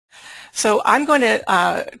So I'm going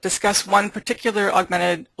to discuss one particular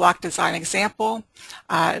augmented block design example,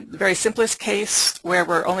 the very simplest case where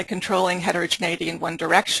we're only controlling heterogeneity in one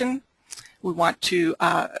direction. We want to,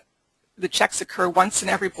 the checks occur once in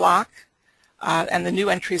every block, and the new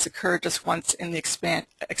entries occur just once in the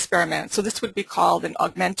experiment. So this would be called an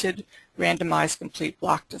augmented randomized complete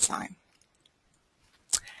block design.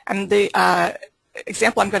 And the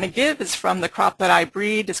example I'm going to give is from the crop that I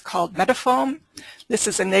breed. It's called Metafoam. This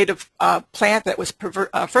is a native plant that was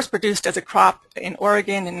first produced as a crop in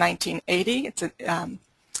Oregon in 1980.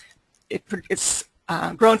 It's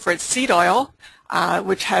grown for its seed oil,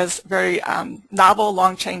 which has very novel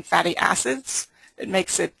long-chain fatty acids. It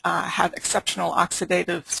makes it have exceptional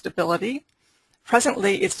oxidative stability.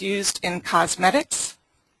 Presently, it's used in cosmetics,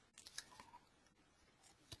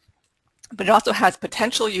 but it also has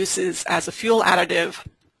potential uses as a fuel additive,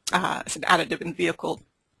 as an additive in vehicle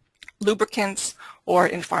lubricants, or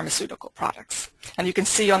in pharmaceutical products. And you can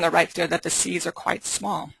see on the right there that the seeds are quite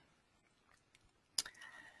small.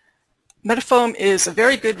 Metafoam is a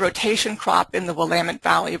very good rotation crop in the Willamette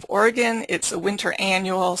Valley of Oregon. It's a winter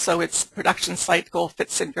annual, so its production cycle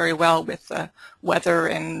fits in very well with the weather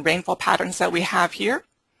and rainfall patterns that we have here.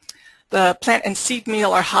 The plant and seed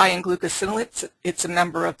meal are high in glucosinolates. It's a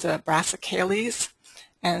member of the brassicales,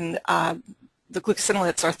 and the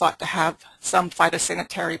glucosinolates are thought to have some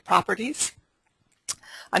phytosanitary properties.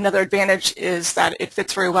 Another advantage is that it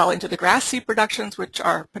fits very well into the grass seed productions, which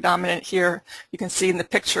are predominant here. You can see in the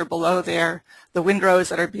picture below there the windrows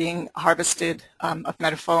that are being harvested of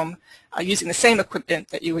Metafoam using the same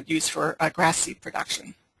equipment that you would use for grass seed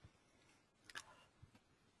production.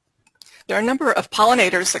 There are a number of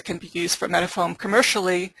pollinators that can be used for Metafoam.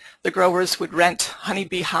 Commercially, the growers would rent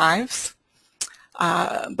honeybee hives.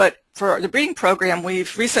 But for the breeding program,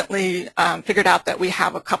 we've recently figured out that we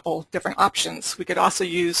have a couple different options. We could also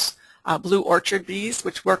use blue orchard bees,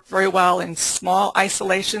 which work very well in small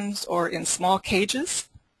isolations or in small cages.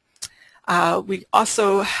 We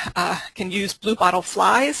also can use blue bottle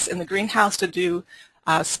flies in the greenhouse to do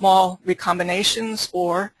small recombinations,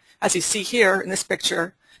 or, as you see here in this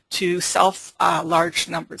picture, to self large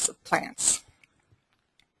numbers of plants.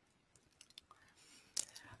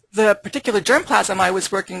 The particular germplasm I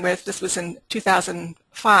was working with, this was in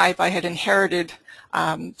 2005, I had inherited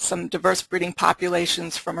some diverse breeding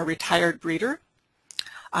populations from a retired breeder.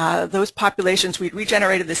 Those populations, we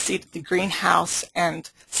regenerated the seed in the greenhouse and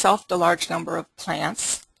selfed a large number of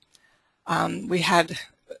plants. We had,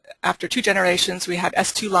 after 2 generations, we had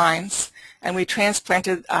S2 lines, and we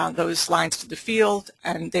transplanted those lines to the field,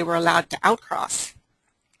 and they were allowed to outcross.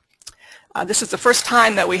 This is the first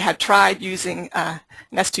time that we had tried using an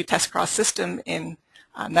S2 test cross system in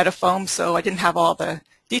Metafoam, so I didn't have all the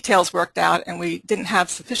details worked out, and we didn't have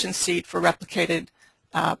sufficient seed for replicated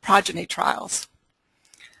progeny trials.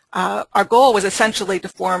 Our goal was essentially to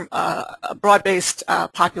form a broad-based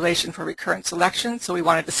population for recurrent selection, so we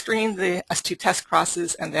wanted to screen the S2 test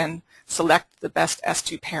crosses and then select the best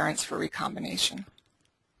S2 parents for recombination.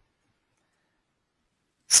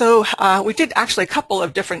 So we did actually a couple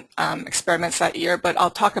of different experiments that year, but I'll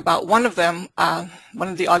talk about one of them. One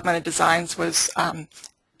of the augmented designs was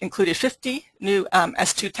included 50 new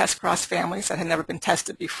S2 test cross families that had never been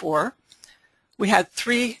tested before. We had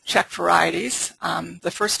 3 check varieties.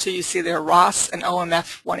 The first 2 you see there, Ross and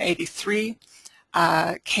OMF 183,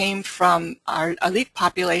 came from our elite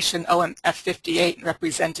population, OMF 58, and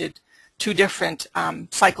represented 2 different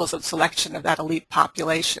cycles of selection of that elite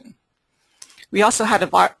population. We also had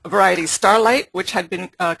a variety Starlight, which had been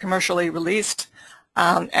commercially released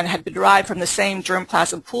and had been derived from the same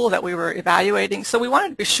germplasm pool that we were evaluating. So we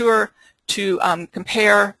wanted to be sure to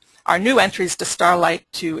compare our new entries to Starlight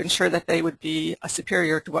to ensure that they would be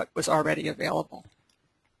superior to what was already available.